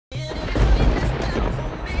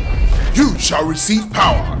You shall receive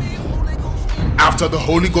power after the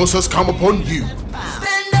Holy Ghost has come upon you.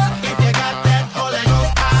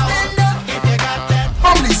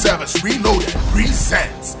 Family Service Reloaded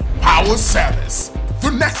presents Power Service.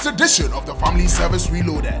 The next edition of the Family Service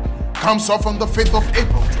Reloaded comes off on the 5th of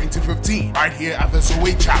April 2015 right here at the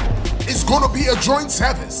Zoe Chapel. It's gonna be a joint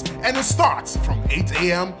service and it starts from 8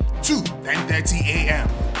 a.m. to 10:30 a.m.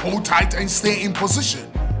 Hold tight and stay in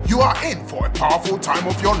position. You are in for a powerful time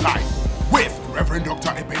of your life with Reverend Dr.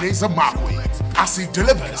 Ebenezer Markway as he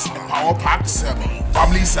delivers a power-packed sermon.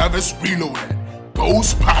 Family Service Reloaded,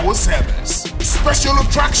 Ghost Power Service. Special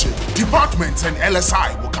attraction, departments and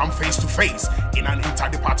LSI will come face to face in an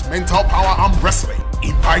interdepartmental power arm wrestling.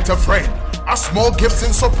 Invite a friend, as small gifts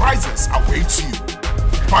and surprises await you.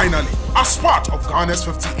 Finally, as part of Ghana's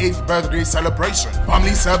 58th birthday celebration,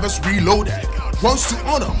 Family Service Reloaded wants to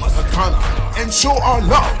honor Mother Ghana and show our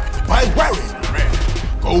love by wearing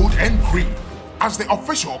red, gold and green as the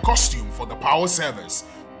official costume for the power service.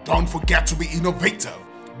 Don't forget to be innovative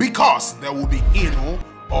because there will be Ino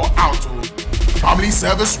or Auto. Family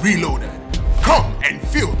Service Reloaded. Come and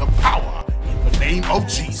feel the power in the name of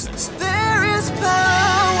Jesus. There is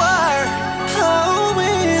power,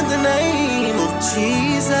 in the name of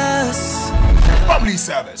Jesus. Family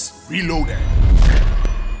Service Reloaded.